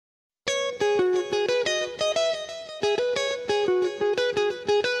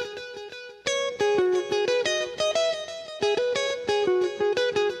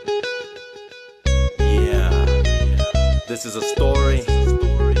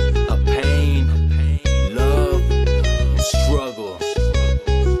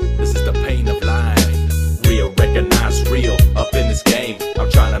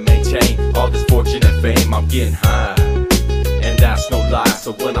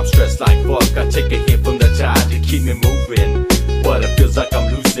I'm stressed like fuck. I take a hit from the tide to keep me moving, but it feels like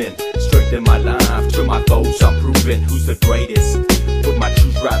I'm losing strength in my life. To my foes I'm proving who's the greatest. Put my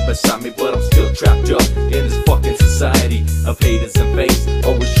truth right beside me, but I'm still trapped up in this fucking society of haters and fakes,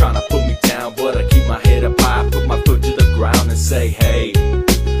 always trying to put me down. But I keep my head up high, put my foot to the ground and say, hey,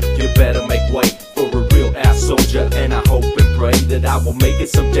 you better make way for a real ass soldier. And I hope and pray that I will make it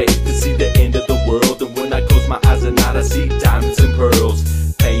someday to see the end of the world. And when I close my eyes at night, I see diamonds and pearls,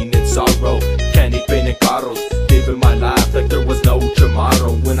 pain and sorrow, candy paint and bottles, living my life like there was no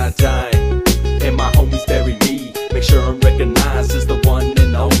tomorrow. When I die and my homies bury me, make sure I'm recognized as the one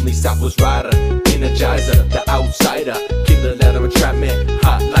and only Southwest Rider, Energizer, the outsider, killer letter entrapment,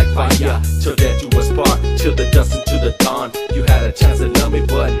 hot like fire, till death do us part, till the dust into the dawn. You had a chance to love me,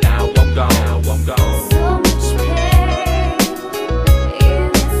 but now I'm gone. Now I'm gone. So much pain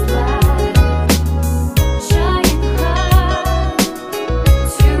in this life, trying hard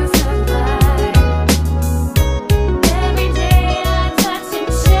to survive. Every day I touch and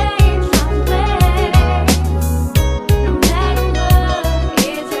change my ways. No matter what,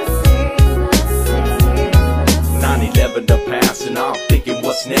 it just stays the same. 9/11 the past, and I'm thinking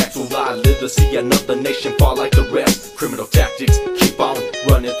what's next. Will I live to see another nation fall like the rest? Criminal tactics keep on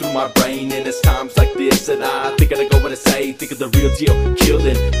running through my brain, and it's times like this that I think I go what I say. Think of the real deal,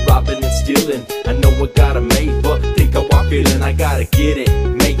 killing, robbing and stealing. I know I gotta make, but think how I'm feeling. I gotta get it,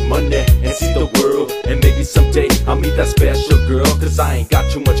 make money and see the world, and maybe someday I'll meet that special girl. Cause I ain't got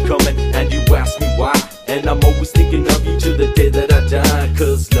too much coming, and you ask me why, and I'm always thinking of you till the day that I die.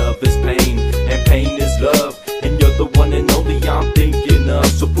 Cause love is pain, and pain is love, and you're the one and only I'm thinking of.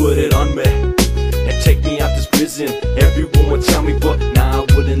 So put it on me and take me out this prison. Everyone would tell me, but now I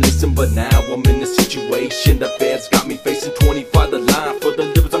wouldn't listen. But now I'm in a situation, the feds got me facing 25 the line for the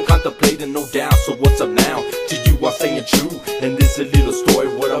livers I'm contemplating, no doubt. So what's up now? To you I'm saying true, and this is a little story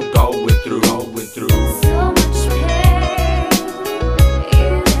what I'm going through. So much pain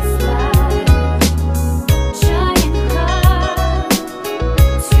in this life, trying hard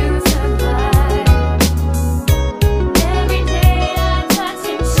to survive. Every day I touch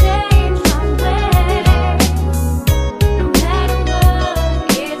and change my ways. No matter what,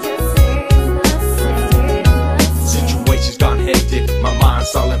 it just stays the same. Situations gone hectic, my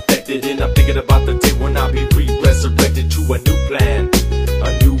mind's all infected, and I'm thinking about the day when I'll be resurrected to a new plan, a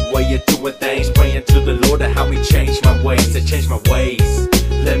new way of doing things. Praying to the Lord to help me change my ways, to change my ways.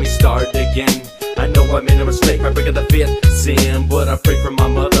 Let me start again. I know I made a mistake by breaking the fifth sin, but I pray for my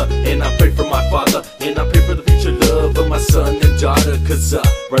mother, and I pray for my father, and I pray for the future love of my son and daughter. Cause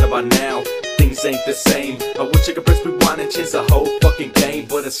right about now, things ain't the same. I wish I could press rewind and change the whole fucking game,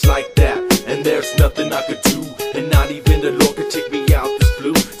 but it's like that, and there's nothing I could do, and not even the Lord could take me out this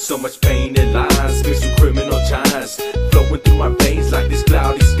blue. So much pain and lies, mixed with criminal ties, flowing through my veins like these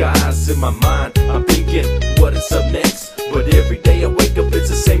cloudy skies. In my mind